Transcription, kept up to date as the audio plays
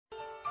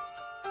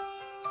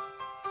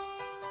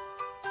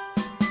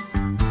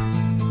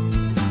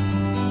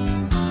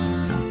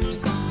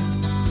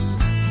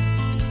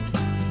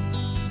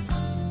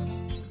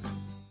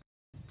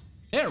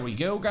there we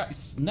go,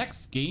 guys.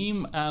 Next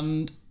game,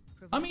 and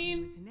I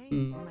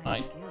mean,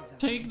 I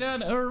take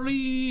that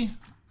early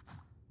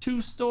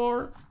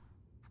 2-star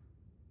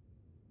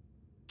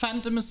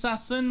Phantom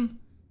Assassin.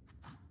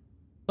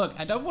 Look,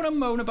 I don't want to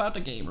moan about the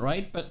game,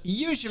 right? But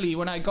usually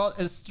when I got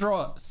a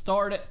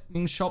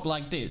starting shop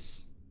like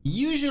this,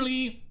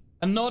 usually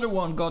another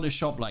one got a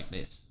shop like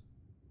this.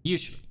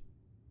 Usually.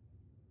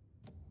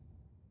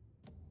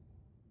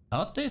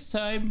 Not this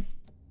time.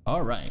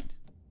 All right.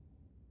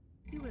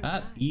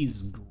 That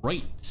is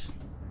great.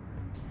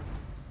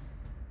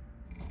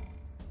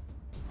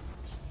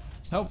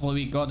 Hopefully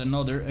we got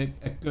another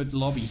a good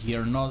lobby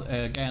here, not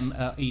again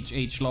a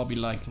HH lobby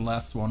like the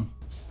last one.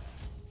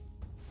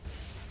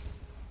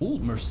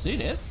 Old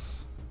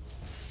Mercedes.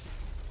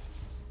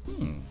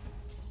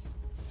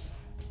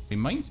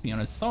 Reminds me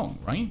on a song,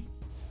 right?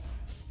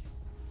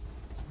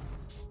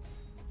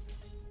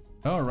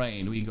 All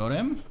right, we got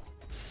him.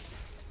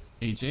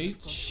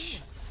 HH.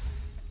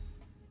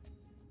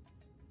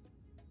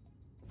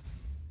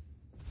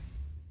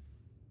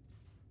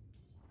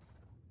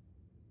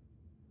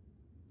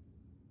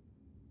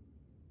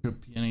 Could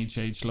be an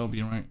HH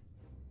lobby, right?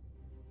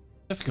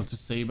 Difficult to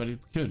say, but it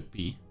could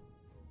be.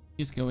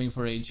 He's going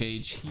for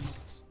HH.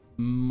 He's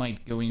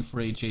might going for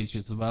HH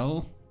as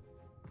well.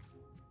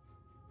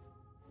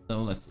 So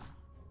let's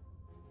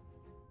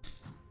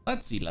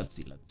see. Let's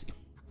see.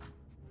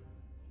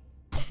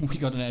 We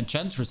got an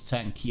Enchantress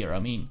tank here.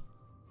 I mean,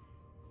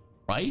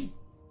 right?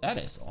 That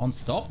is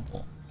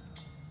unstoppable.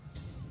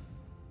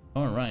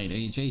 All right,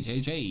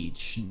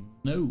 HH.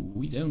 No,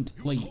 we don't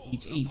play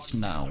HH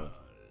now.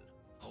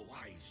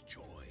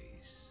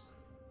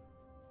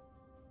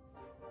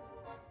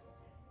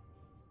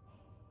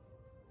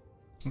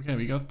 Okay,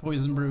 we got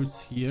Poison Brutes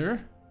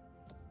here.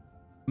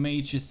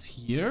 Mages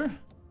here.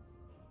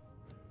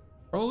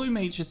 Probably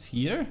mages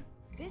here.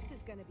 This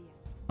is gonna be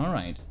all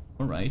right.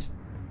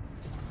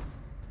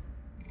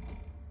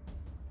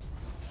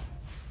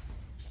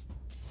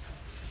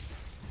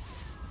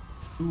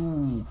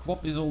 Ooh,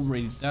 Quop is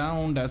already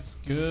down. That's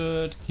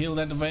good. Kill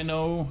that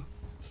Veno.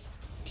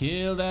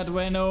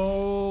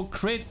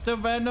 Crit the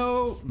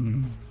Veno.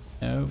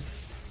 No.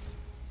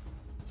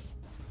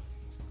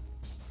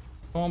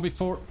 Come on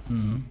before.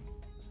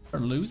 We're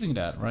losing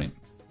that, right?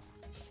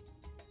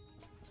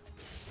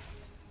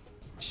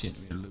 Shit,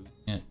 we're losing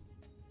it.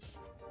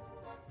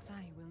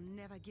 I will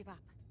never give up.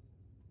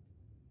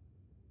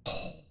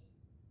 Oh.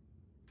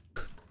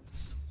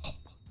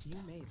 You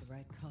made the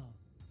right call.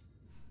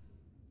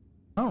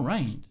 All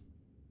right.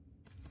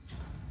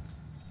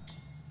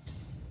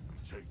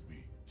 Take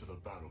me to the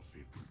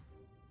battlefield.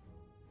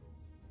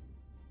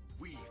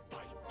 We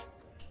fight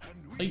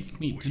and we Take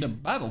me to the win.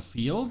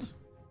 battlefield.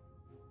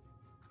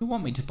 You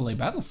want me to play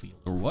Battlefield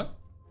or what?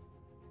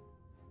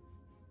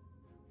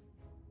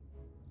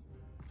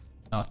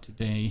 Not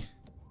today.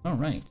 All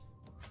right.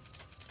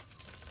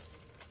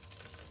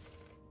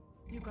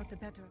 You got the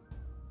better.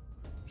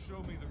 Show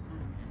me the crew.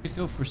 You could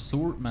go for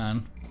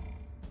Swordsman.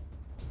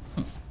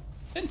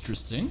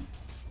 Interesting.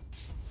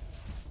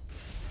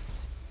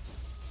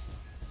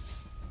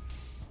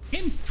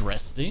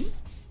 Interesting.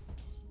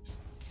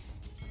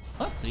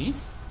 Let's see.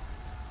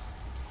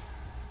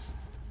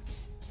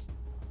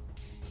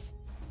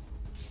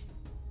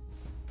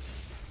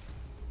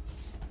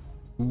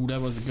 Ooh,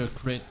 that was a good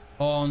crit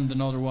on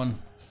another one.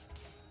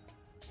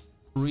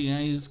 Really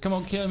nice. Come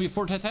on, kill me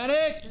before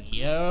Titanic.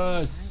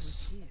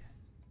 Yes.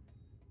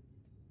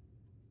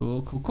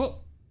 Cool.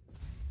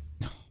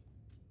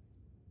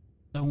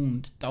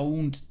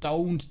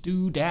 Don't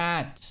do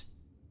that.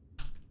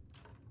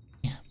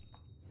 Yeah.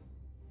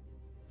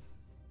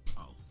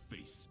 I'll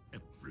face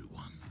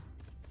everyone.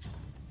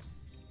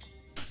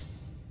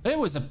 It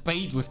was a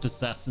bait with the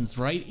assassins,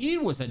 right?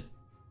 It was a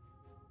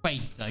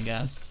bait, I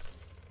guess.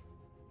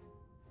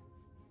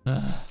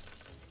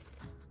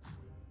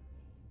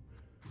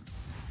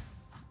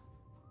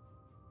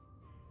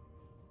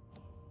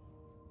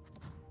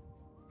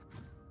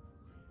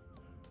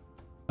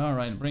 All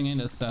right, bring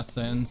in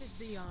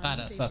assassins. Add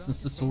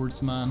assassins to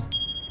Swordsman.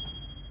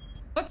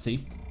 Let's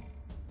see.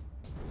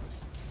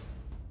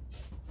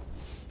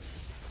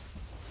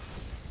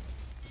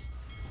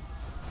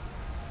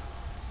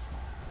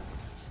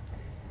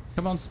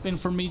 Come on, spin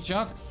for me,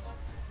 Chuck.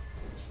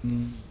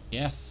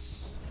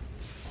 Yes.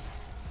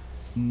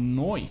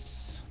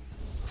 Nice.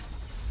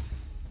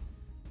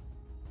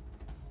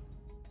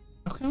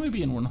 How can we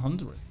be in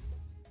 100?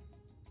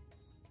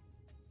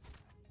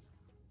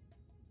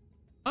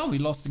 Oh, we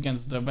lost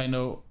against the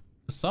Veno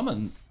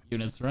summon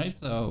units, right?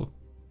 So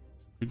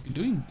we're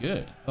doing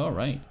good. All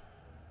right.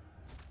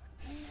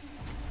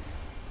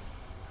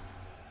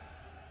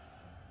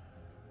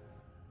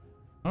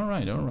 All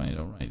right.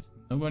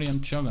 Nobody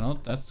on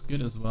Juggernaut. That's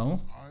good as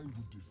well. I will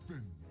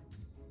defend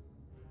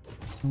my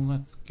people. So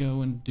let's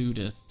go and do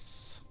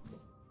this.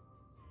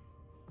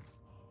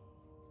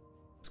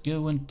 Let's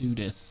go and do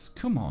this.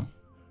 Come on.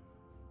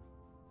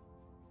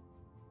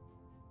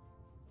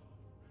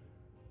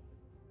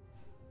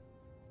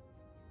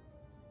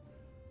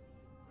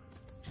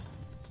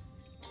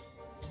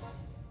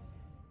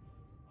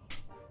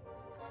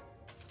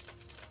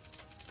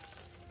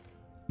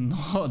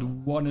 Not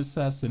one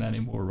assassin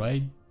anymore,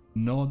 right?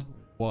 Not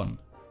one.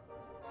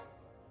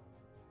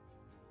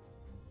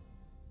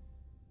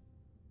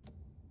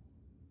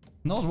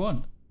 Not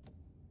one.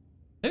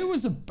 It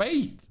was a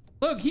bait.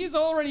 Look, he's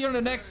already on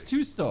the next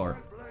 2-star.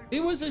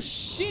 It was a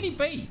shitty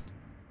bait.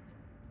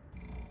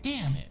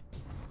 Damn it.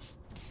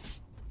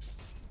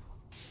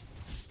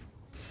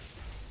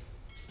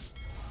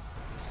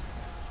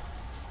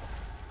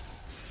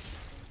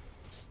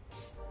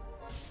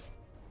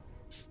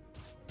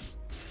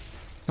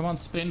 Come on,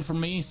 spin for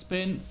me,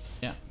 spin.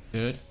 Yeah,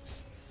 good.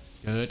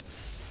 Good.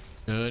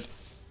 Good.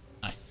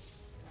 Nice.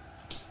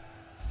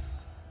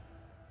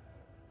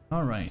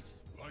 All right.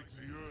 Like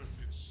the earth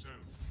itself,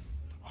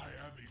 I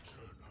am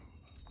eternal.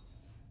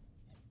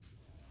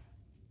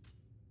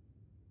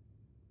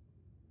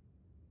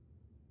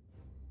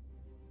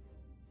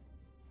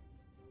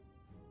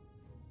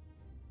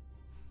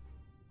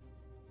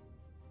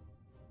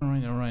 All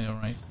right, all right,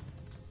 all right.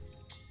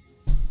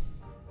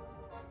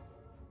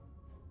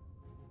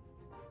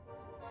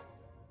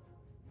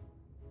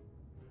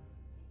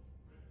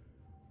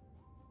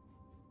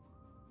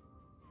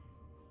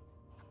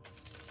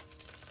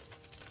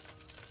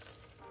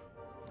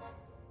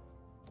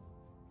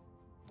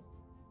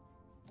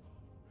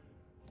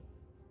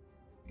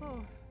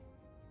 Oh,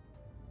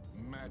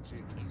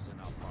 Magic is an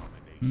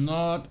abomination.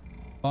 Not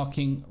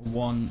fucking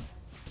one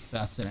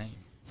assassinate.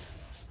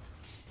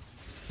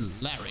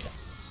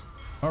 Hilarious.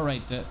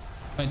 Alright, the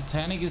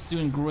Titanic is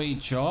doing great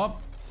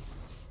job.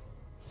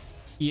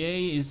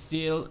 EA is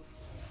still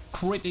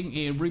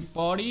critting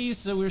everybody,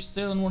 so we're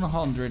still in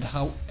 100.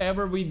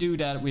 However we do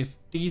that with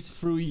these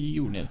 3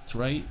 units,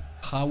 right?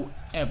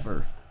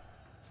 However.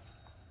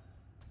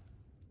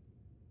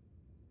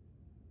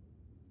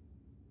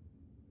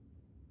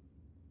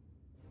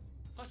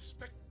 A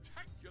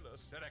spectacular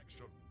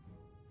selection.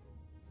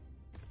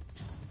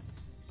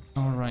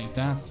 Alright,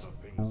 that's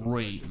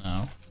great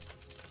now.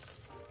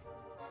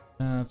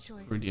 That's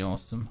pretty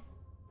awesome.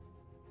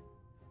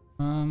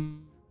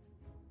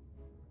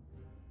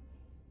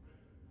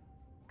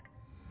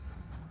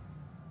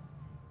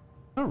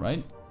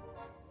 Alright.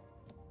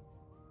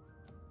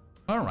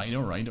 Alright,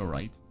 alright,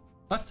 alright.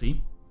 Let's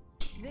see.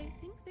 they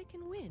think they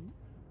can win?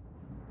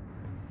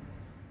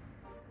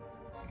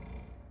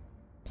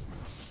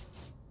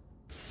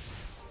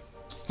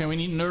 Okay, we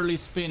need an early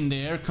spin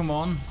there. Come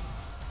on.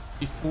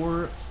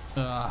 Before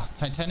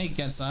Titanic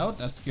gets out.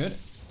 That's good.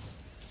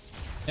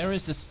 There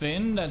is the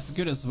spin. That's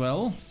good as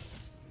well.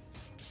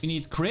 We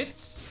need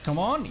crits. Come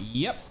on.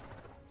 Yep.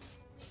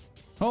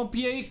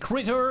 Pompier,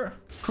 critter.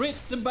 Crit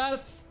the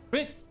bat.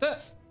 Crit the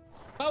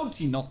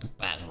bounty, not the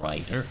bat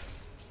rider.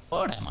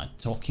 What am I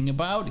talking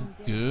about?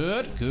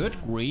 Good, good,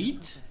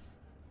 great.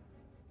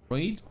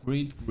 Great,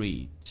 great,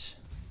 great.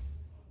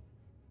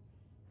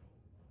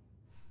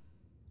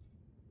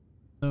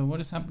 So what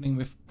is happening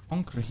with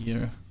Conquer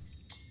here?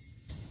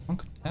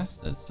 Conquer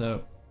tested,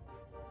 so...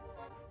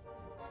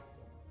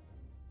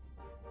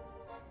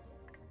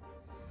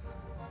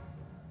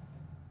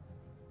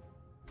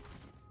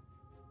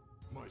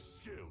 My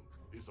skill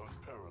is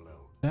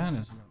unparalleled. That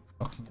is what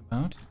I'm talking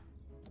about.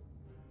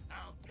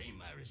 I'll pay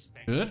my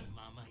respects Good. to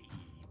Mama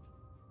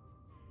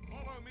Eve.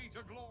 Follow me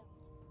to glory.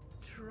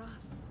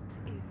 Trust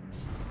in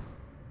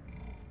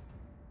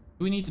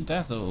We need the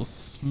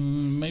dazzles.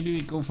 Maybe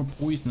we go for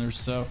Poissoner,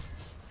 so...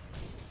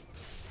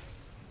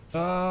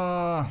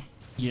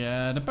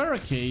 yeah, the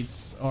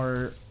barricades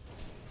are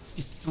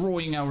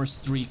destroying our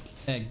streak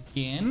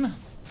again.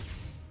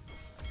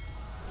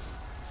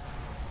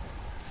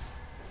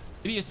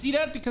 Did you see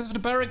that? Because of the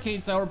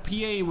barricades, our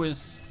PA was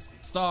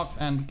stuck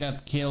and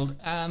got killed,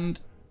 and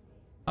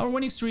our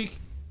winning streak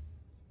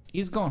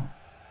is gone.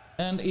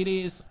 And it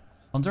is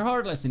Hunter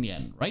Heartless in the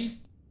end, right?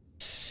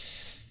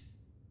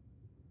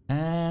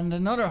 And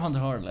another Hunter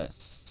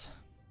Heartless.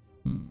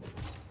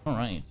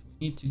 Alright,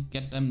 we need to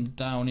get them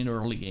down in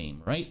early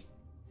game, right?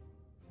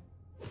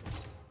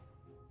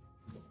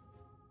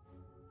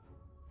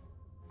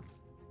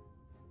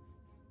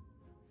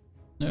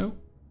 No?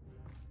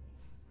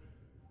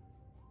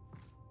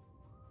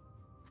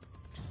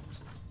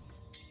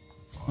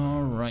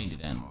 Alrighty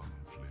then.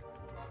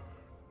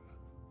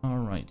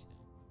 Alright.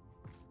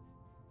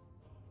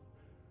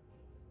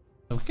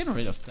 So get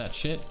rid of that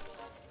shit.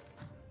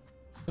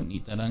 Don't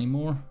need that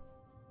anymore.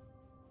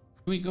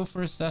 Do we go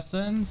for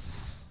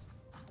assassins?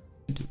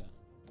 We do that.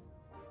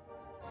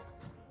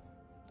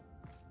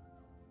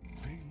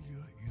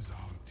 Failure is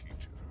our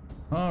teacher.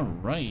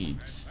 Alright.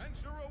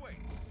 Adventure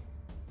awaits.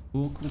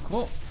 Cool, cool,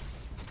 cool.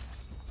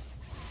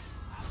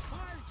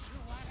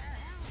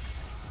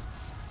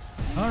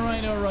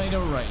 Alright, alright,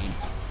 alright.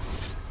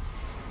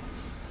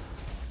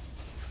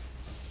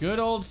 Good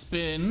old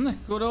spin.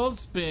 Good old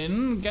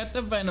spin. Get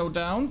the Veno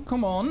down.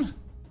 Come on.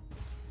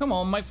 Come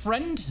on, my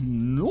friend.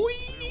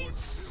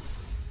 Noise.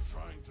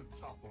 Trying to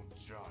topple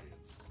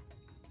giants.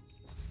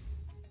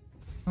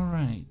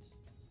 Alright.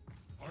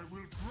 I will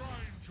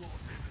grind your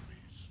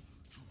enemies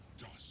to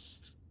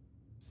dust.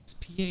 It's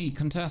PA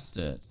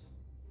contested.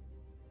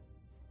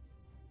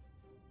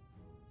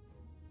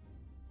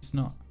 It's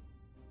not.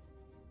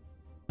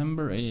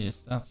 Ember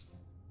is, that's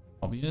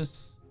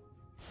obvious.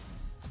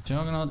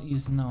 Juggernaut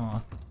is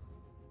not.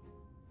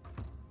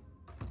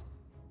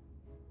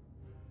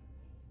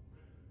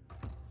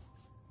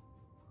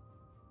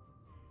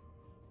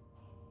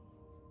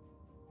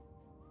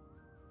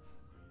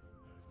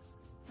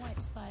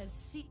 White Spire's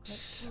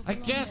secrets will I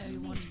belong guess-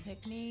 there. You want to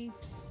pick me?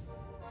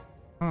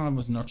 I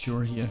was not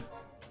sure here.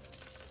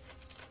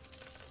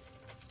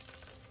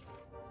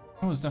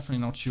 I was definitely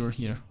not sure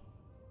here.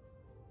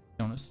 To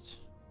be honest.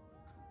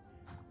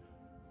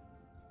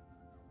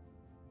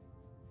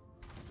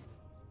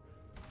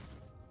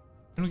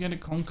 Can we get a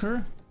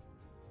conquer?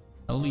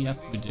 Hell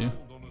yes, we do.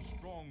 Hold on a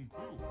strong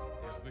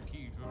crew is the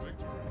key to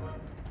victory.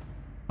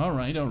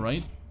 Alright,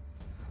 alright.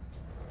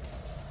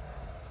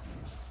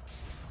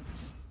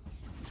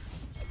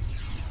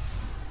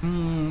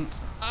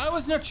 I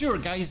was not sure,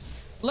 guys.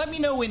 Let me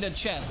know in the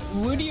chat.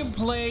 Would you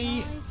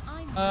play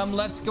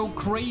Let's Go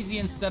Crazy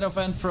instead of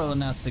Enthrall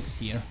and Essex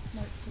here?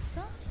 Note to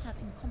self, have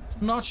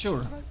incompetent Not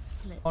sure. throat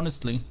slit.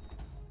 Honestly.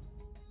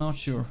 Not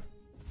sure.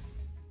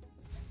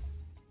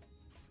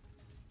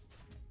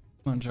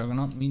 Come on,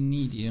 Juggernaut, we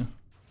need you.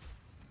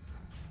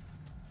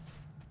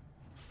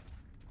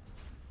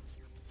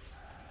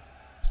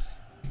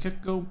 We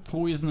could go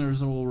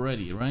Poisoners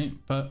already, right?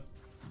 But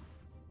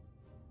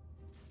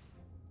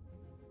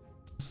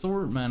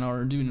Swordsman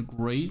are doing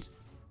great.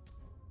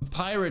 A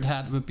pirate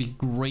hat would be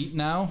great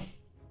now.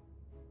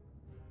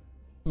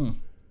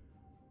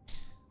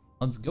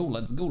 Let's go,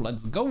 let's go,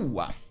 let's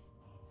go.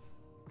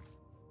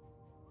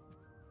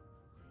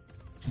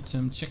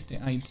 Check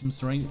the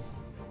items, right?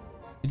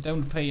 I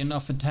don't pay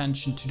enough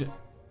attention to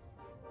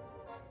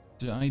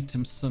the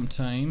items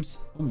sometimes.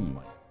 Oh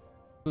my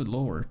good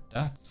lord,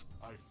 that's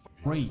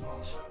great.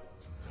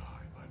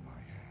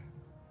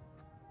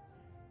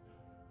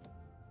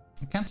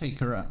 I can't take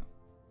her out.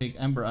 Take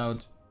Ember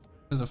out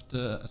because of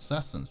the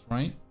assassins,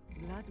 right?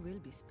 Blood will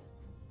be spilled.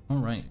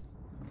 Alright.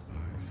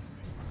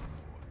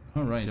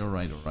 Alright,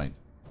 alright, alright.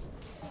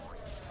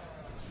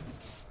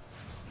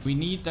 We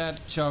need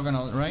that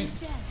Juggernaut, right?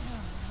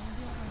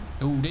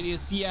 Oh, did you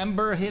see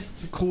Ember hit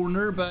the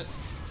corner? But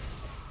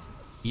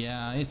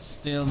yeah, it's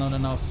still not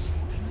enough.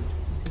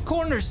 The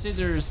corner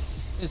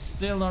sitters is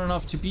still not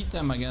enough to beat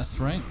them, I guess,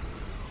 right?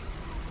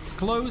 It's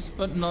close,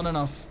 but not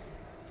enough.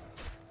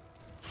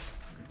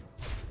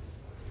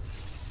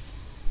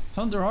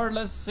 Thunder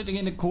Heartless sitting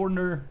in the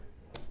corner.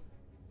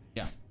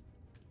 Yeah.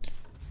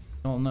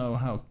 You all know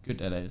how good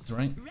that is,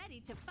 right?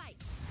 Ready to fight.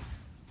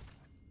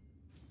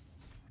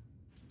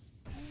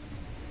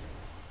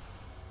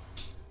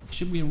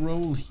 Should we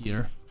roll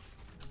here?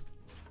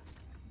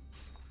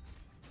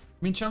 I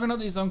mean,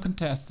 Juggernaut is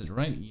uncontested,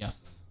 right?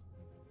 Yes.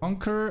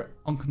 Conquer,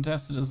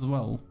 uncontested as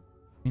well.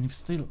 I mean, if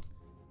still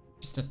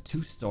just a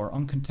 2-star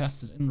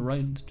uncontested in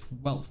round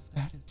 12.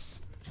 That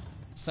is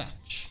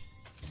satch.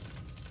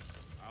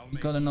 We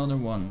got another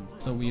one,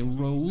 so we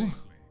roll.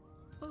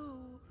 Oh,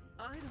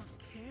 I don't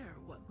care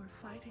what we're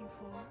fighting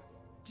for.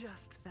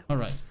 Just that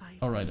Alright, we're fighting.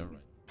 alright,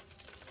 alright.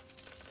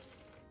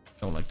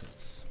 Go like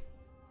this.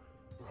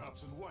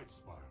 Perhaps in White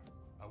Spire,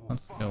 I will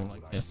Let's find go what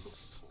like I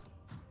this.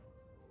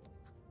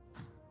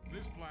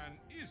 This plan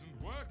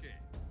isn't working.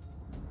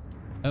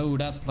 Oh,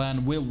 that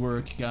plan will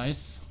work,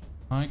 guys.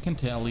 I can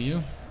tell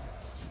you.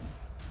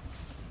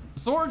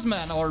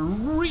 Swordsmen are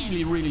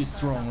really, really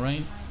strong,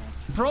 right?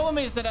 The problem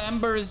is that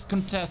Ember is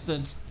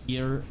contested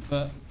here,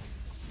 but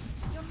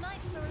Your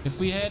knights are if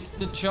we had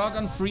the Chug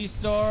on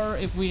 3-star,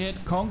 if we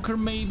had Conquer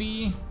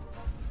maybe,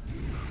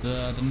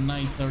 the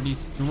Knights are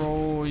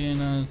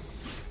destroying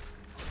us.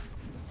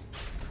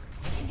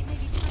 I think it may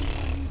be time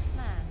for a new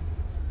plan.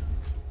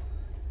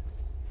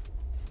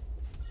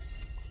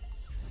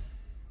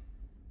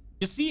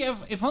 You see,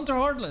 if Hunter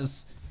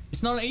Heartless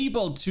is not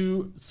able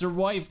to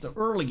survive the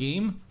early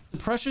game, the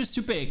pressure is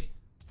too big.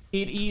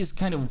 It is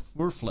kind of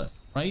worthless,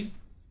 right?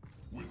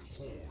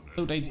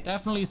 So they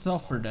definitely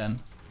suffer then.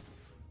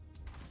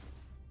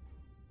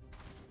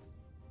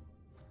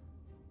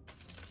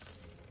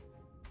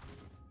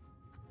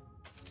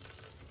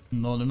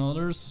 Not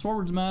another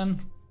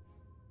swordsman.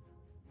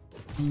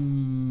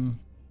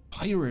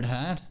 Pirate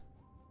hat.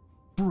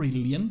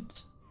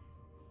 Brilliant.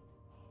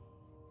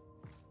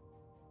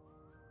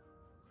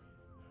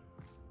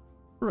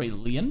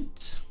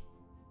 Brilliant.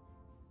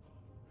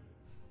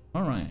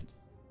 All right.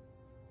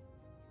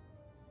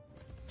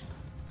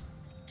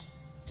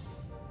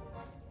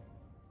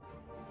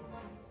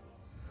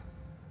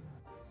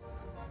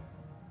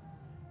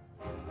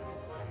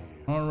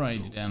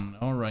 Alrighty then,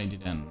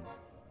 alrighty then.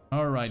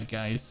 Alright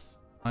guys,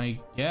 I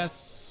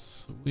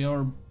guess we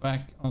are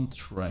back on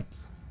track.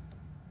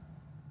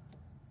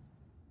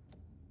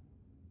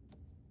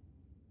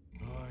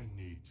 I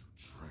need to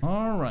train.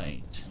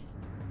 Alright.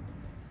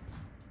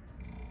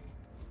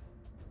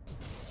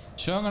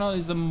 Juggernaut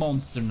is a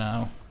monster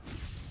now.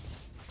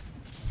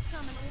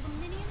 Summon all the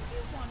minions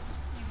you want.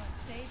 We won't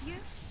save you.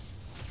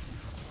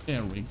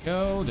 There we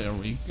go, there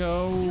we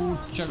go.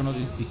 Juggernaut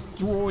is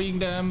destroying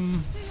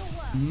them. Do your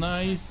work.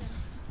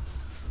 Nice.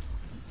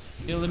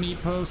 Kill the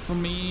meat post for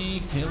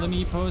me. Kill the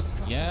meat post.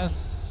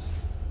 Yes.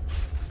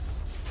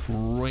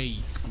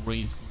 Great,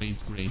 great, great,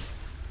 great.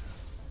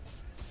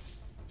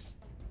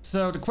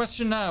 So the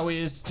question now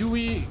is, do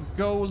we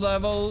go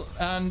level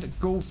and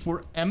go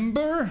for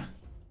Ember?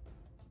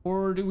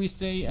 Or do we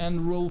stay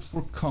and roll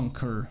for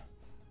Conquer?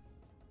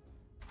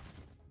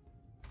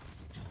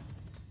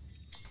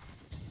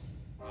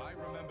 I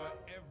remember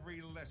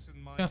every lesson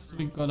my Yes,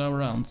 we got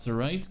our answer,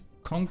 right?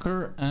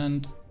 Conquer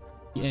and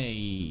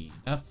yay.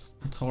 That's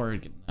the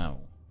target now.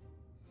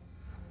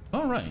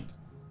 Alright.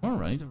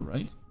 Alright,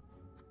 alright.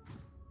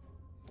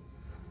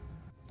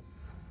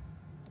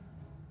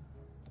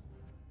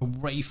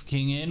 Wraith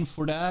King in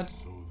for that.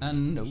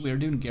 And we're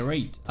doing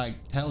great, I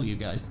tell you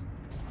guys.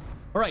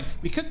 Alright,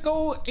 we could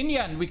go, in the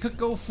end, we could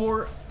go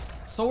for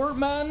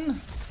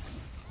Swordsman,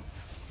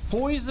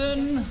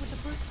 Poison,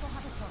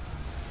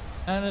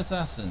 and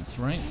Assassins,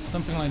 right?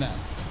 Something like that.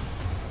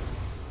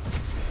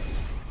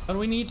 But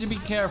we need to be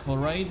careful,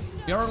 right?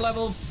 We are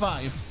level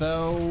 5,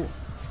 so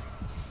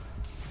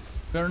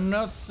we're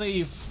not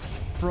safe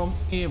from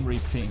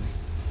everything.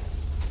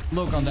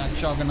 Look on that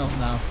Juggernaut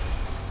now.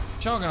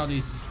 Juggernaut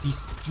is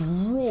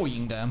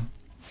destroying them.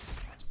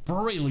 It's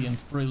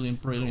brilliant,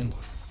 brilliant, brilliant.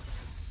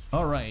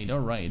 Alright,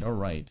 alright,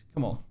 alright.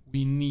 Come on.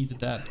 We need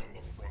that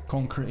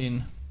Conquer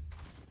in.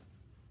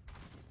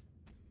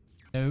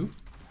 No.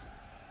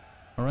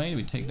 Alright,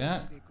 we take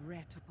that.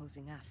 Regret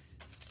opposing us.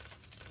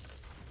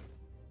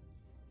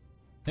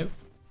 Nope.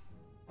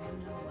 No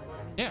one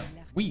will There be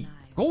left we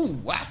alive.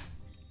 go. Ah.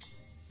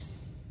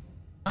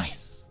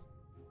 Nice.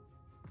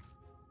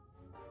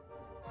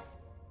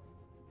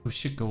 We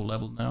should go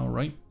level now,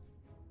 right?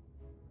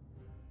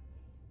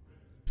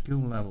 Go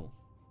level.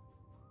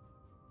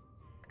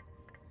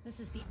 This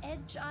is the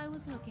edge I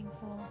was looking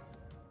for.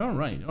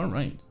 Alright,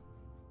 alright.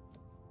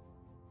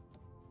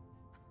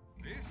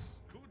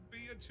 This could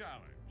be a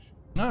challenge.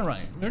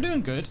 Alright, we're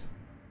doing good.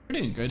 We're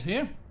doing good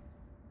here.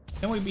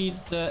 Can we beat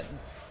the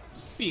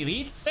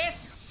Spirit?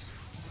 This?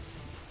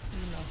 You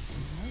lost the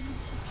moment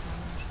to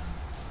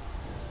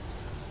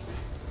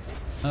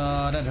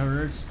challenge me. That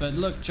hurts, but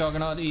look,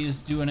 Juggernaut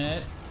is doing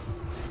it.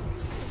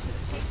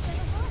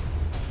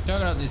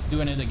 Juggernaut is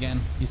doing it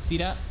again. You see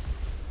that?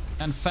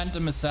 And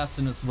Phantom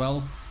Assassin as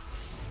well.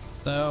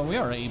 So we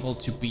are able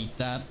to beat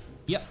that.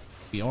 Yep,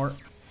 we are.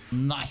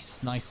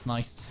 Nice, nice,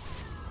 nice.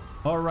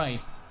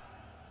 Alright.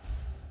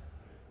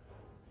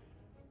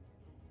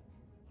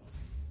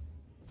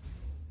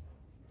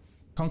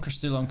 Conquer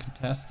still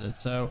uncontested.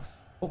 So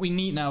what we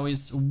need now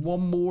is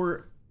one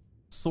more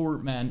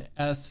Swordsman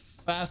as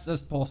fast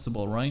as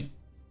possible, right?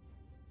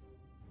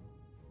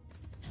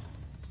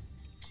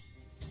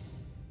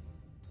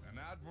 An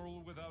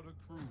admiral without a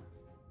crew.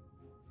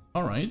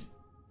 Alright.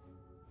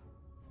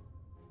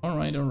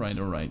 Alright, alright,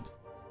 alright.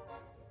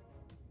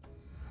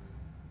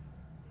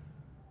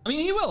 I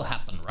mean, he will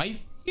happen, right?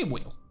 He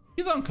will.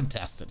 He's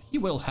uncontested. He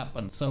will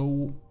happen,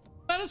 so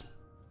that is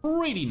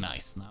pretty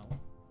nice now.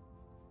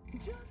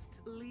 Just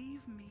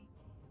leave me.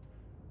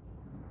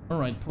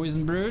 Alright,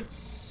 Poison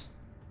Brutes.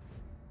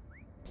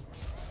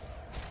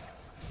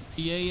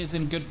 EA is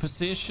in good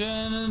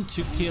position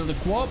to kill the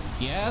Quap.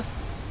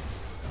 Yes.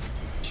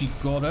 She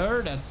got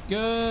her. That's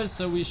good.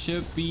 So we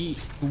should be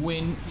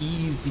win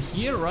easy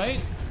here, right?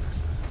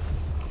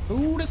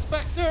 Ooh, the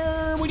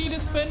Spectre. We need to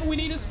spend. We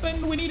need to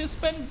spend. We need to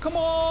spend. Come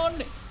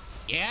on.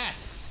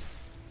 Yes.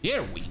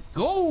 Here we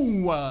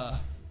go.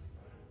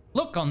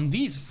 Look on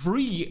these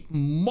 3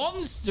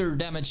 monster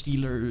damage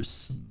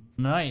dealers.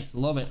 Nice.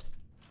 Love it.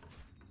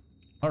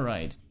 All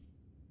right.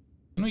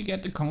 Can we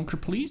get the Conquer,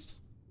 please?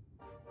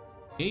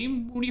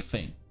 Game, what do you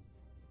think?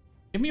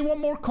 Give me one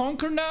more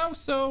Conquer now,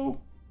 so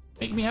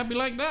make me happy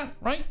like that,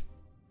 right?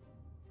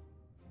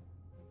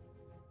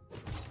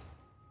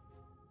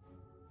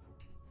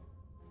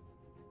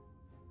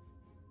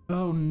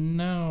 Oh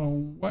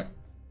no, what?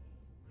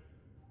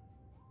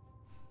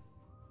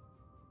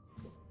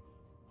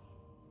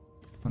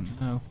 Oh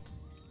no.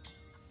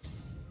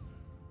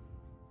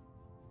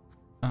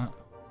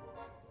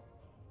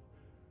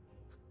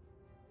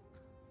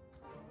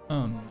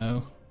 Oh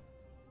no.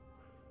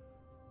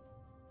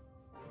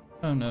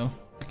 Oh no,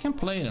 I can't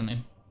play it on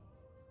him.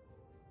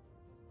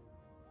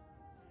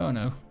 Oh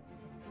no.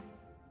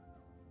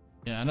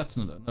 Yeah, that's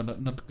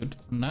not good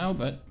for now,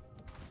 but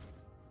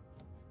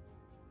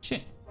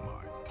shit.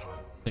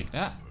 Take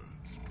that.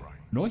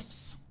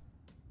 Nice.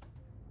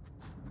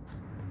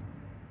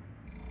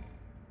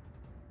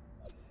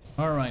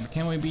 All right,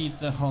 can we beat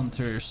the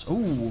hunters?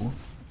 Ooh,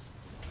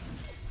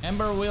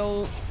 Ember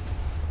will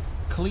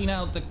clean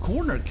out the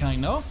corner,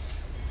 kind of.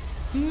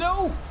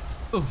 No.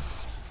 Oof.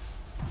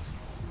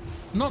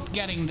 Not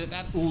getting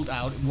that ult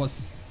out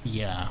was,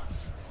 yeah.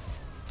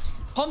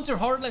 Hunter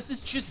Heartless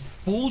is just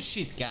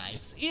bullshit,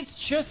 guys. It's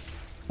just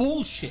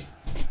bullshit.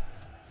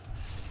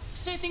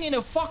 Sitting in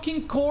a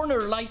fucking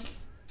corner like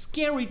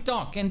Scary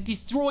Duck and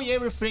destroy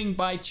everything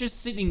by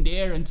just sitting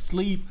there and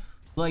sleep.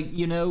 Like,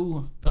 you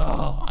know,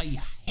 oh,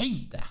 I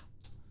hate that.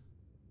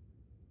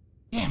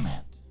 Damn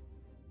it.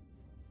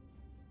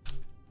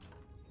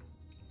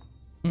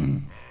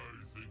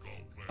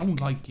 I don't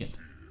like it.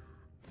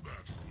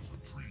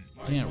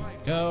 There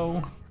we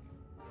go.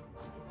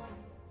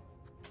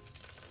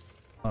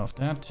 Love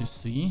that to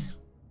see.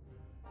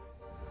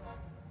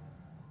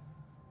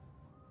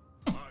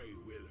 I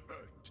will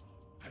hurt,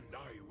 and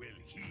I will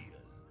heal.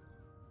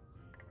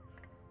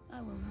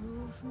 I will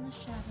rule from the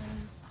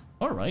shadows.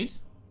 Alright.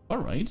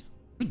 Alright.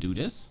 We do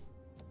this.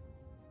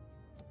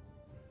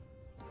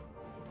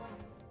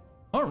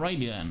 Alright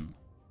then.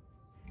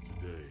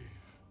 Today,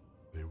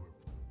 they were...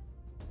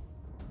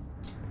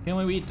 Can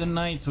we beat the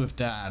knights with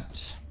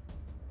that?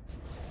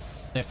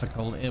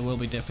 Difficult. It will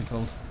be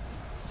difficult.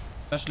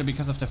 Especially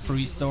because of the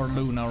 3-star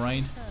Luna,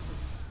 right?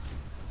 Service.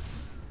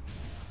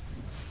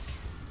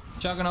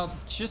 Juggernaut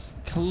just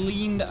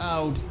cleaned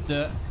out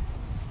the...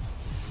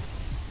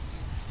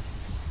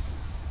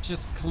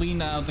 Just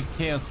cleaned out the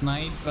Chaos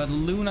Knight, but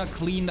Luna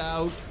cleaned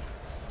out...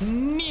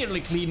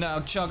 Nearly cleaned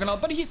out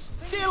Juggernaut, but he's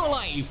still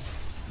alive!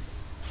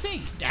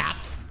 Take that!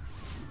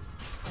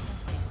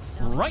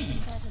 Right!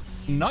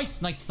 Nice,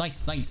 nice,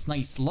 nice, nice,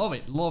 nice. Love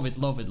it, love it,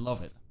 love it,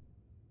 love it.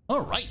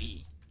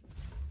 Alrighty.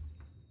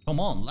 Come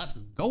on, let's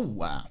go.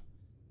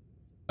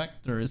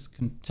 Vector is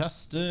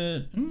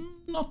contested.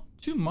 Not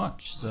too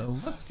much, so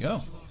let's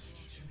go.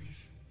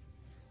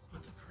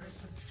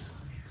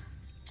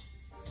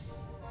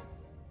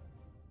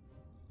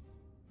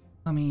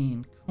 I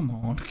mean, come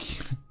on.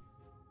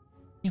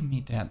 Give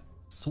me that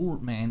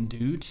Swordsman,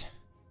 dude.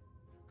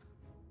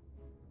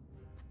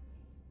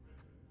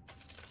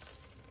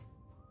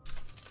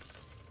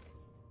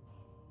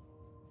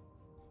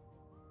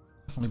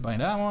 Definitely buy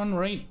that one,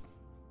 right?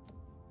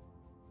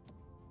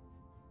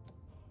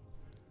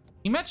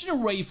 Imagine a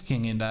Wraith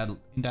King in that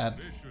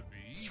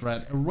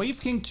strat. A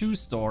Wraith King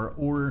 2-star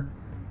or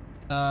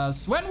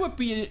Sven would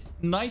be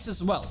nice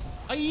as well.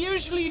 I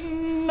usually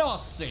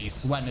not say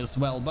Sven as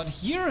well, but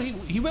here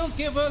he will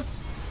give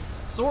us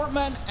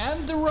Swordsman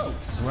and the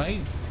Rogues,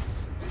 right?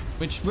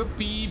 Which would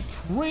be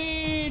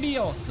pretty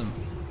awesome.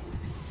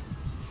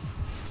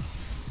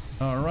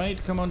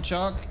 Alright, come on,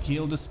 Chuck.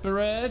 Kill the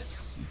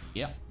spirits.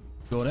 Yep.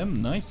 Got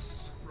him.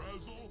 Nice.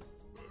 Frazzle,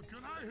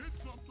 can I hit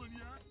something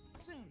yet?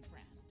 Soon,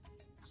 friend.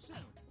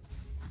 Soon.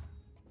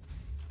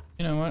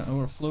 You know what?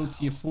 Overflow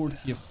tier 4,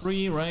 tier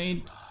 3,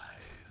 right?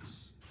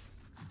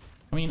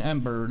 I mean,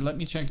 Ember. Let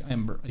me check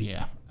Ember.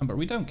 Yeah, Ember.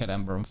 We don't get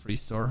Ember on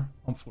 3-star,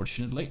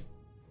 unfortunately.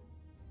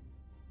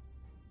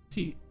 Is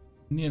he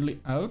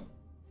nearly out?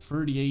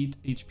 38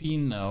 HP?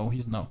 No,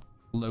 he's not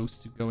close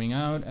to going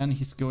out. And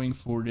he's going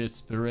for the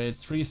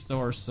spirits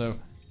 3-star, so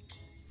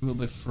he will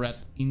be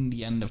threat in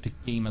the end of the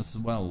game as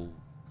well.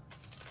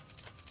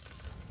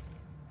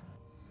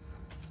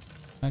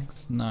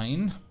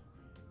 X9.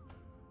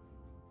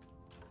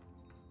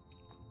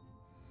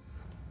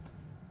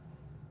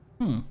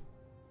 We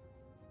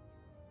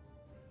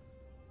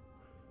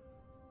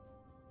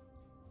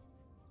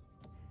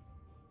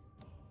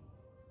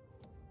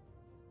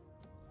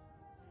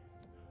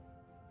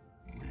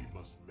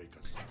must make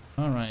us...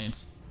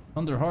 Alright.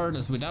 Underheart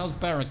is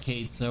without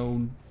barricade,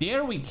 so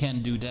there we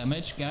can do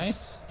damage,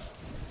 guys.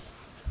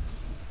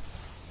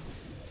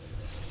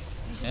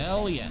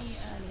 Hell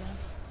yes.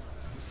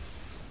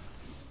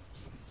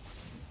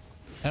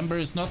 Ember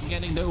is not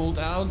getting the ult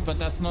out, but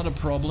that's not a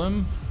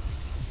problem.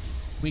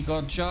 We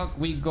got Chuck,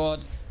 we got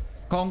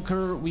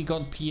Conquer, we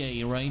got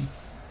PA, right?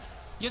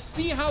 You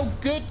see how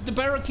good the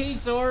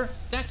barricades are?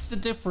 That's the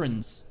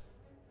difference.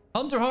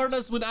 Hunter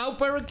Heartless without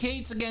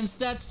barricades against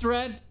that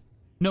strat?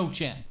 No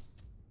chance.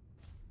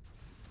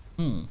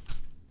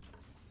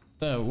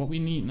 So, what we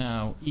need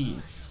now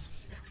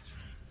is...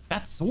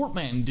 that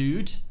Swordsman,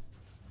 dude.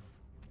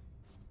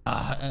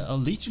 A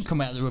Legion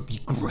Commander would be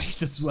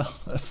great as well.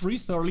 A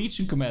 3-star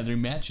Legion Commander,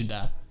 imagine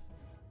that.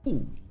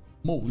 Holy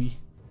moly.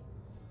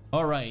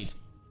 Alright.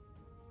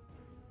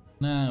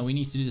 Now, we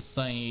need to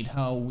decide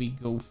how we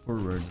go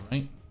forward,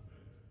 right?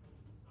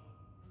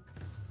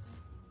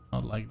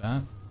 Not like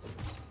that.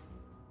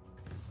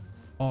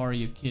 Are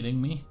you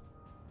kidding me?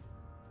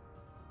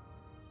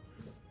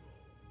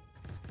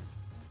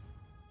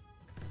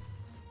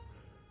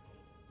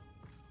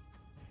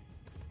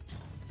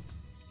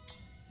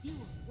 You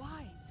were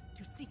wise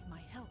to seek my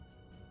help.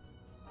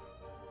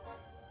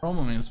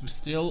 Problem is, we're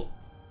still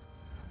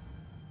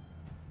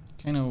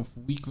kind of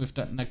weak with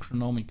that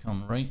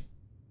Necronomicon, right?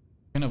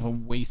 Kind of a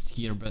waste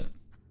here, but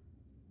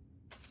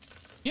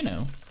you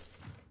know,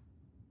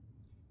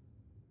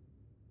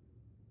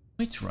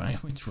 we try.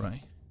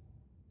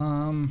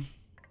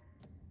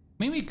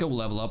 Maybe go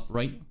level up,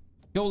 right?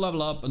 Go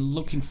level up and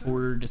looking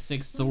for the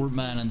 6th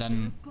Swordman and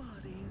then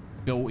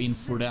Bodies. go in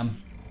for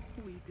them.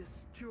 We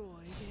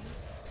destroy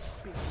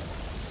this.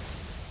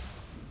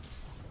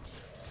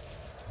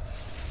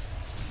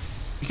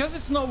 Because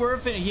it's not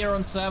worth it here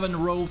on 7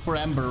 roll for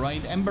Ember,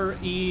 right? Ember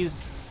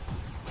is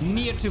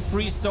near to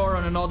 3-star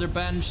on another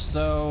bench,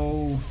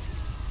 so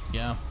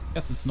yeah,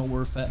 guess it's not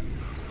worth it.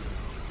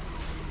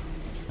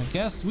 I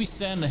guess we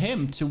send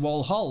him to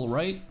Valhalla,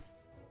 right?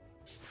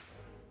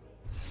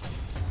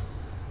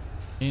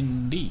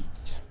 Indeed.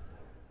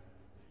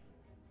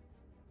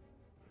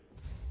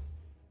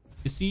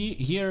 You see,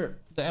 here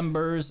the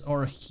Embers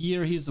are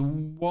here. He's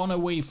 1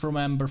 away from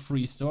Ember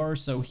 3-star,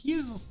 so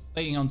he's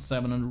staying on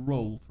 7 and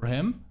roll for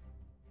him.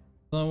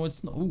 So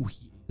it's not... Oh,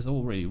 he is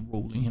already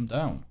rolling him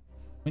down.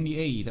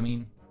 28, I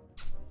mean...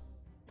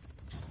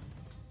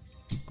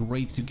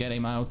 Great to get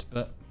him out,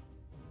 but...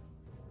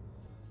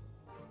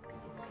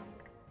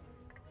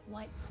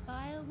 White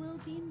spire will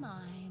be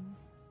mine.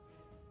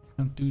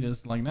 Can't do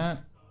this like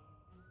that.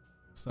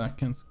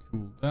 Seconds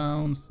cool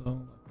down,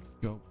 so let's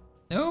go.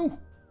 No!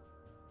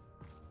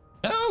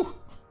 No!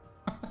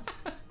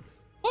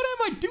 What am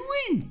I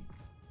doing?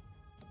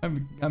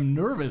 I'm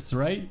nervous,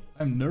 right?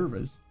 I'm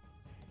nervous.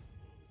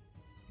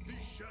 The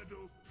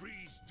Shadow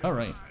Priest All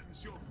right.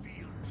 demands your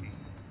fealty.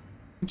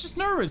 I'm just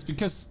nervous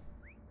because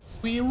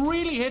we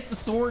really hit the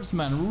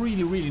swordsman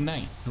really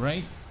nice,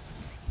 right?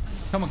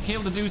 Come on,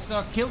 kill the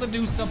Dusa, kill the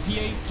Dusa,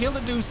 PA, kill the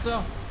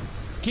Dusa,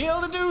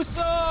 kill the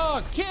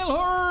Dusa, kill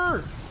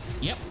her!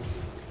 Yep.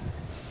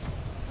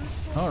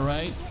 All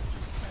right.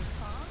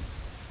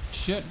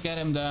 Should get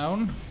him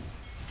down.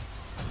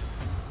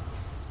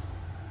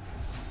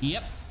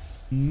 Yep.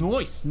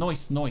 Nice,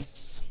 nice,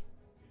 nice.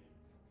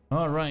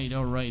 All right,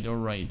 all right, all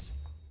right.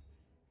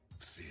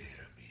 Fear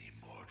me,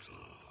 mortal.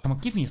 Come on,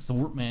 give me a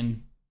sword,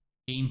 man.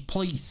 Game,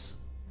 please.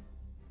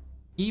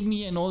 Give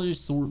me another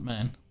sword,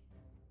 man.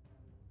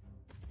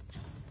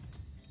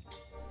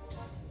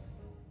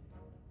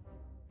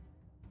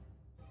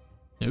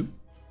 Nope.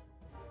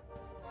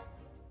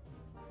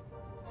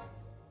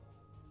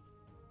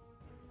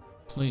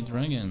 Play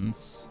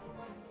dragons.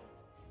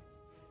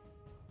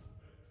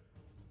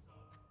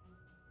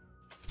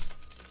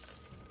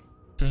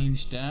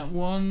 Change that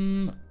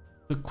one.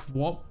 The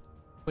quap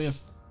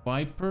with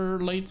Viper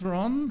later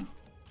on.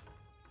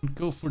 And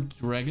go for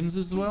dragons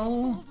as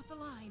well. Hold the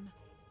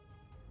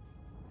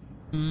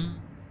line.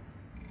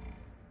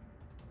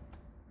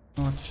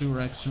 Not sure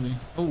actually.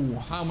 Oh,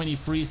 how many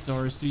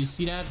 3-stars? Do you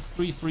see that?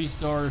 3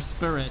 3-star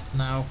spirits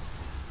now.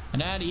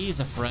 And that is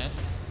a threat.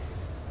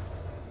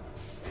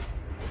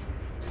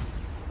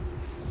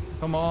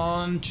 Come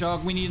on,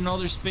 Chuck. We need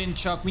another spin,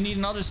 Chuck. We need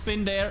another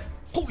spin there.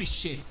 Holy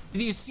shit.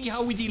 Did you see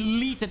how we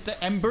deleted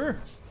the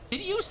Ember?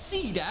 Did you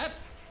see that?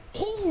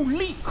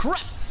 Holy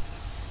crap.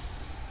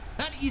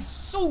 That is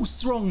so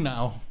strong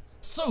now.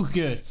 So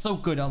good. So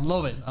good. I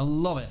love it. I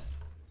love it.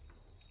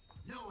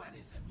 No one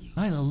is immune.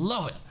 I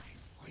love it.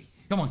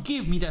 Come on,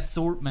 give me that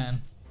sword,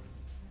 man.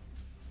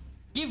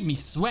 Give me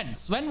Sven.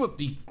 Sven would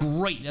be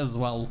great as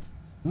well.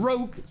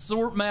 Rogue,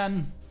 sword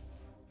man.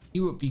 He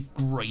would be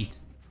great.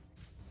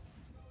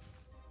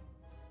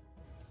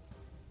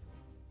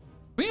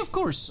 I mean, of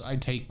course, I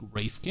take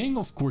Wraith King.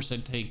 Of course, I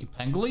take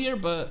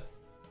Pangolier, but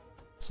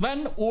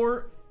Sven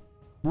or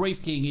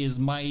Wraith King is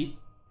my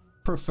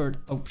preferred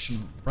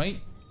option, right?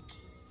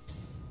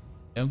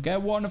 Don't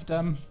get one of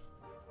them.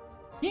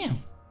 Yeah.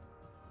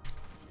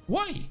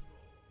 Why?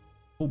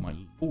 Oh my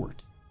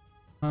lord.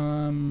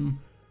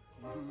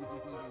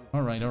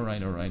 Alright,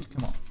 alright, alright.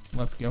 Come on.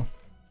 Let's go.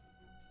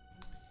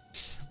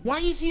 Why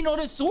is he not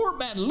a sword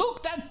man?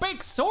 Look, that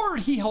big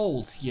sword he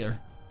holds here.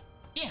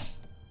 Yeah.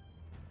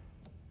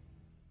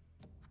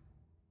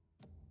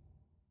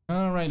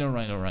 Alright,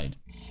 alright, alright.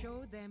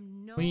 Show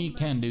them no We mercy.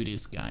 can do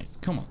this, guys.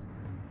 Come on.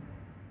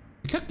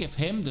 We could give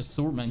him the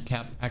swordman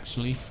cap,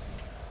 actually.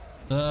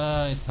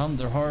 It's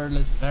under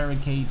Heartless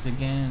barricades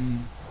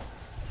again.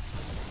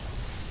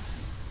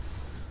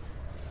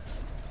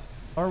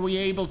 Are we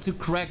able to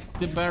crack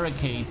the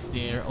barricades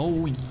there?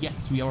 Oh,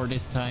 yes, we are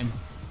this time.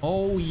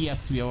 Oh,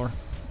 yes, we are.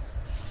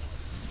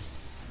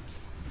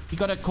 We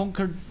got a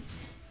conquer.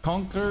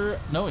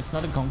 No, it's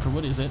not a conquer.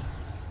 What is it?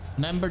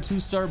 Number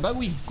 2-star, but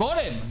we got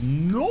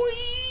him.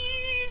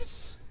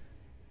 Nice.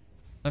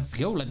 Let's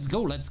go. Let's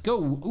go. Let's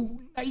go. Oh,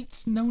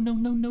 knights. No, no,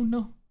 no, no,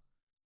 no.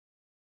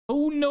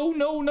 Oh, no,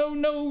 no, no,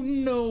 no,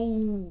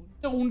 no.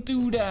 Don't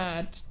do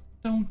that.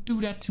 Don't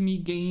do that to me,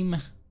 game.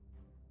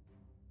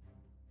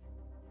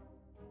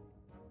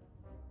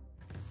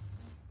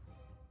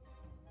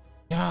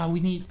 Yeah, we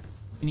need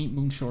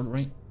Moonshort,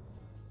 right?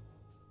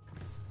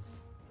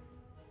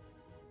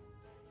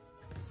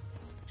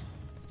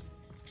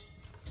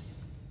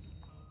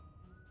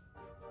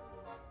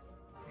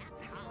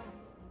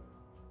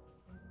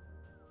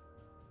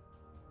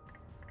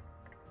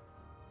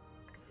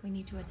 We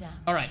need to adapt.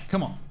 All right,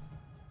 come on.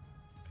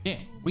 Yeah,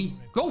 we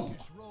go.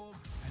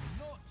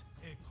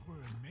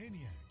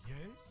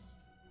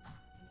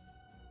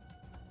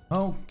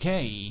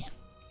 Okay.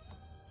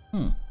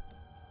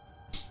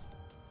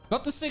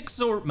 Got the 6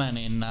 swordmen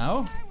in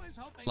now.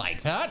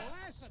 Like that.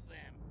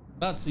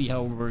 Let's see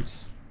how it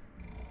works.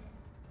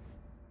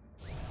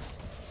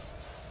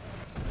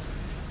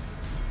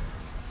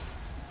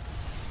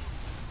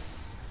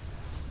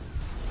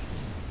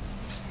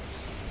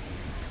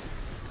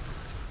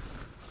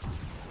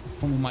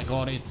 Oh my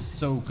god, it's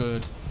so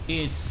good.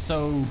 It's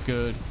so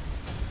good.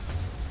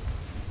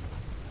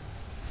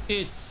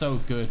 It's so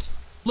good.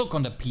 Look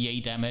on the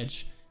PA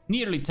damage.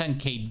 Nearly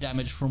 10k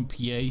damage from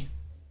PA.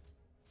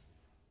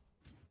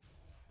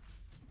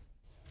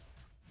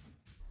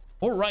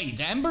 Alright,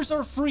 the embers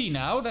are free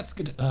now. That's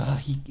good.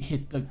 He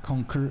hit the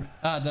conquer.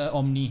 The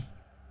Omni.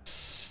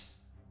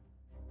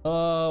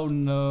 Oh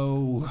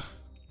no.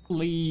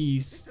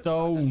 Please,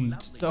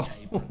 don't.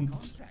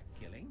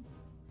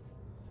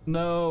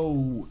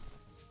 No.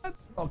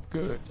 That's not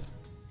good.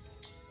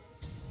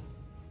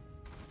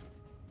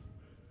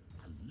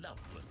 I love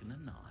working a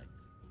knife.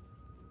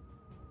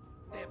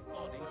 Their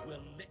bodies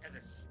will litter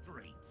the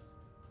streets.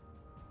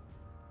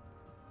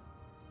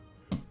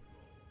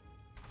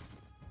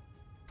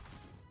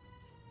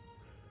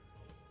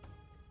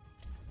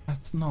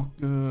 That's not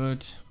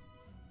good.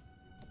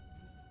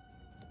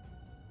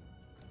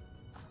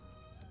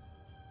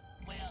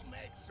 We'll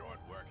make short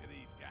work of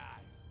these guys.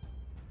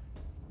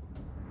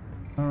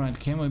 Alright,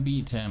 can we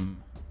beat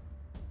him?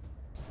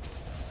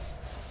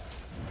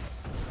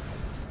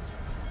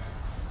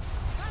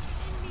 Trust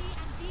in me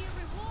and be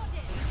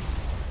rewarded.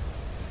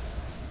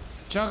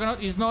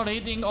 Juggernaut is not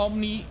hitting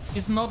Omni,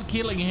 is not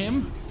killing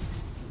him.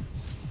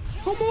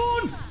 Come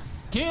on!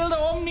 Kill the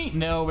Omni!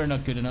 No, we're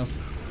not good enough.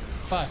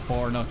 By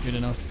far not good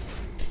enough.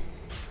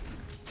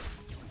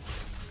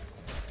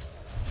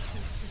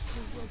 This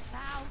will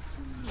bow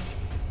to me.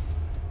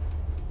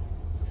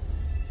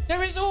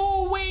 There is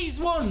always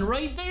one,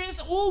 right? There is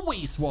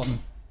always one.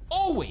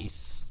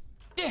 Always.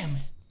 Damn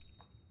it.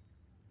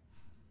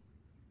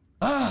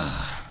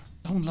 Ah,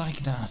 don't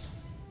like that.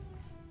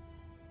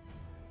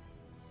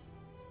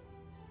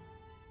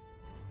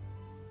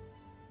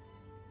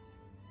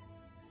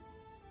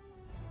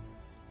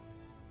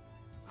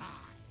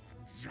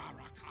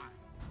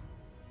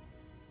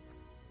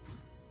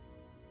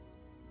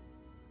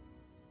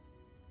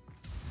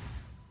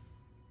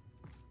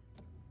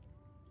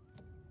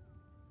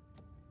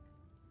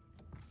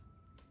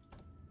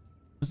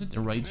 Was it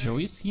the right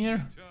choice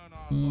here?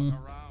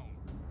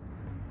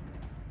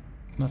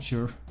 Not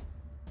sure.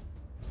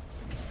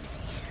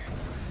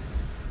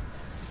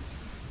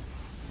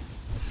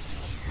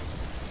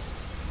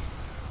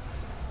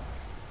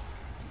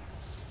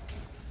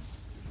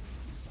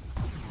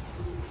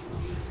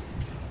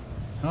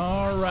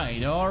 All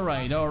right.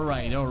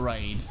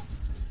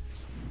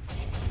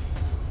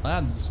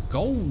 Let's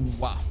go.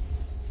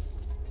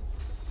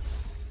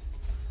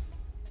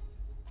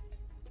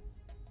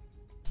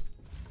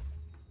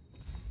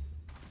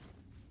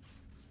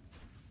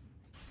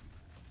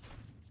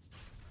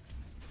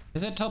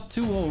 Is it top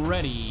 2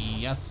 already?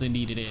 Yes,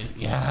 indeed it is.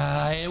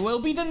 Yeah, it will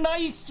be the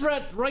Knights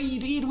threat, right?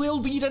 It will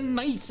be the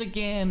Knights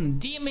again.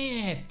 Damn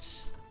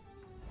it.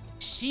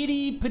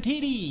 Shitty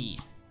patitty.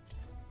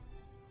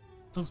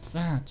 So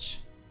sad.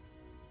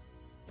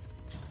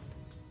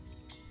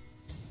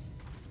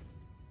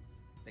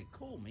 They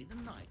call me the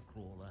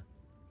Nightcrawler.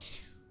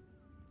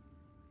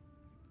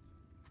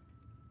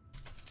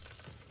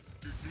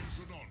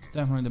 It's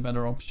definitely the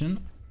better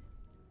option.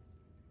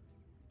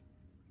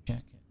 Check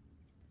it.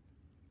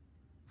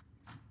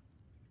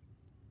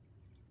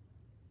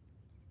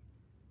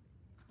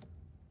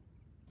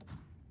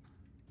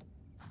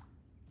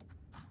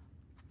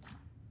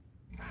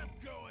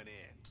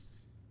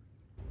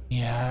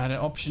 Yeah, the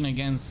option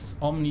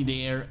against Omni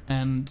there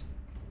and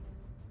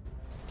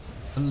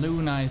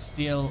Luna is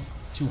still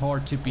too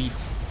hard to beat.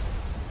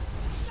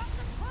 Stop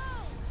the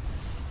trolls.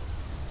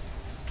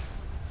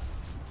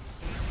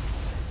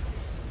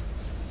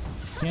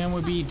 Can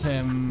we beat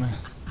him?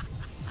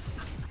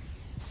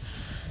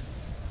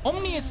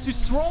 Omni is too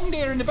strong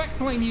there in the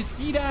backline, you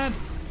see that?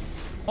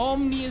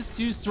 Omni is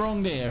too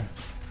strong there.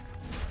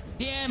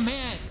 Damn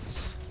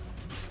it!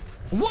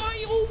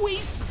 Why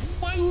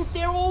is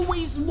there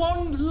always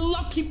one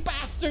lucky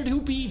bastard who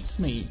beats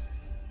me?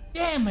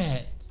 Damn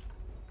it!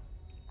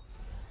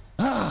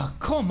 Ah,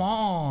 come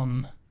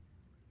on!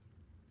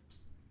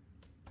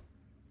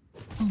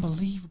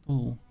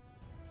 Unbelievable.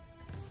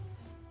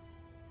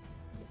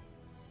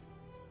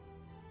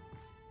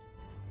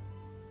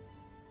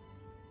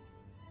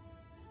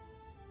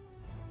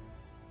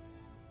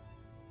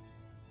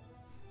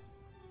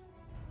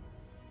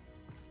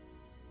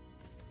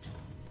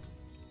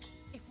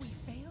 If we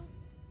fail,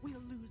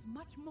 we'll lose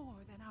much more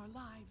than our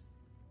lives.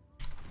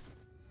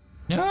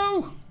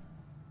 No!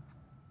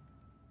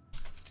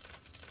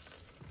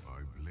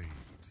 My blade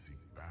seek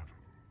battle.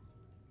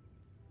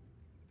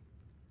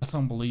 That's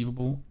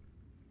unbelievable.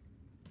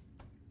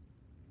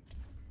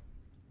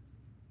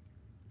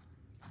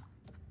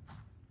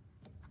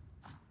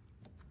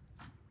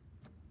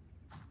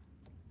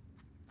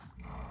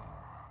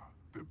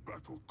 The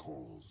battle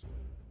calls.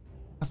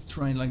 Let's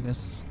try it like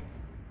this.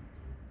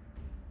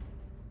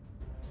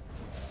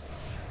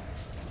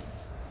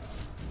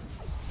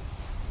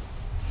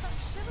 Such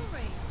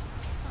chivalry.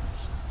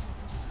 Such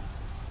stupidity.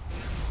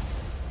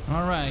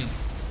 Alright.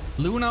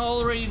 Luna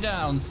already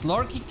down.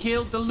 Slarky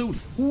killed the Luna.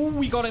 Ooh,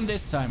 we got him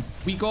this time.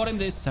 We got him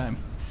this time.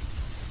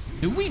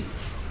 Do we?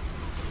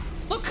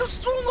 Look how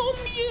strong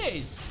Omni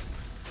is.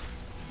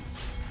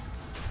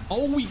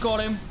 Oh, we got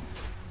him.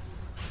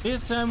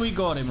 This time we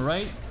got him,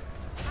 right?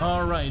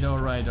 Alright. Oh,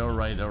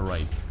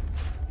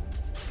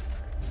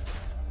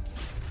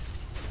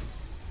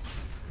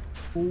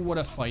 what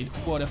a fight.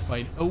 What a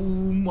fight. Oh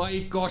my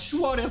gosh,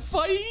 what a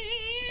fight.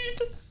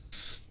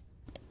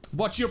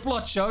 Watch your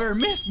blood sugar.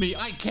 Miss me.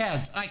 I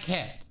can't.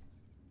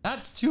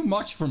 That's too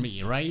much for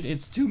me, right?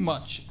 It's too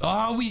much.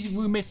 Oh, we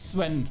missed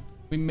Sven.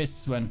 We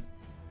missed Sven.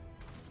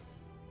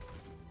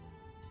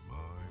 My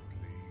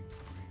blades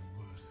bring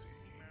mercy.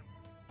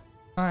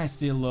 I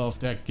still love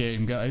that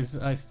game, guys.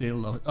 I still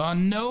love it. Oh,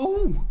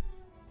 no!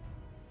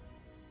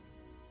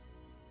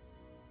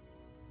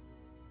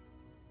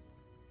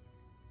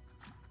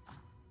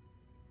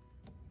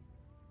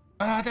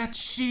 Ah, that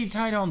shitty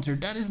Tidehunter.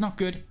 That is not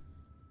good.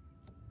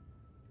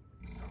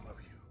 Some of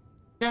you.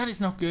 That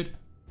is not good.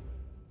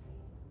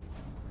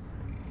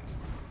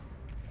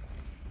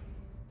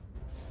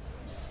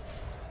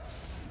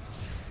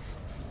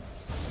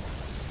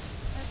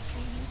 Let's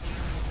see you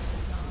try to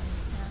keep on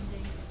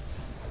standing.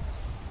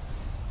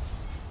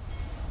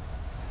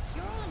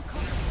 You're all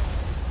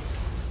incompetent.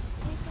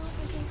 Take off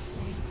as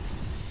instinct.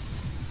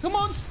 Come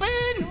on,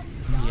 spin!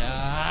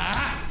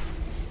 Yeah!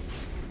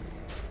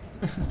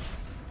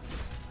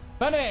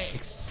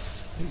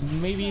 Phoenix!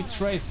 Maybe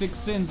try 6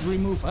 sins,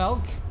 remove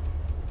Elk.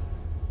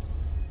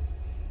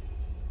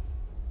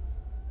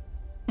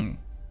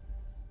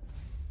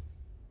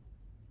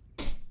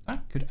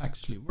 That could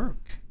actually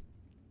work.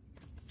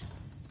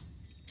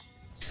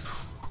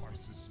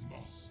 Sacrifices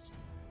must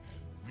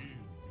and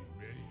will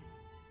be made.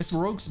 Is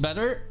Rogue's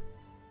better?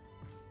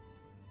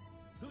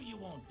 Who you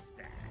won't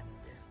stand?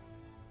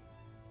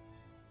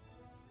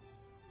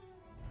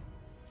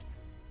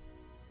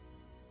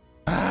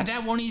 Ah,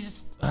 that one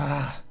is...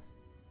 Ah.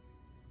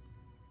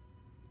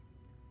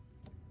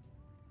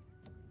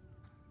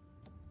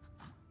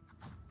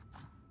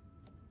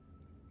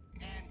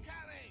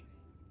 Incoming!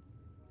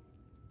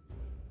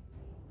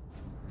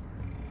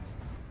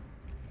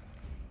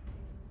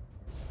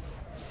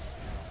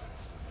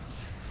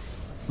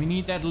 We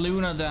need that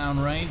Luna down,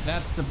 right?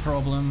 That's the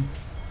problem.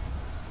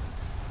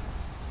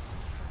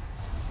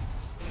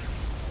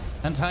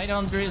 And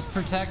Tidehunter is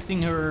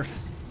protecting her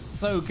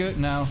so good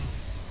now.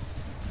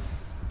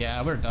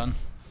 Yeah, we're done.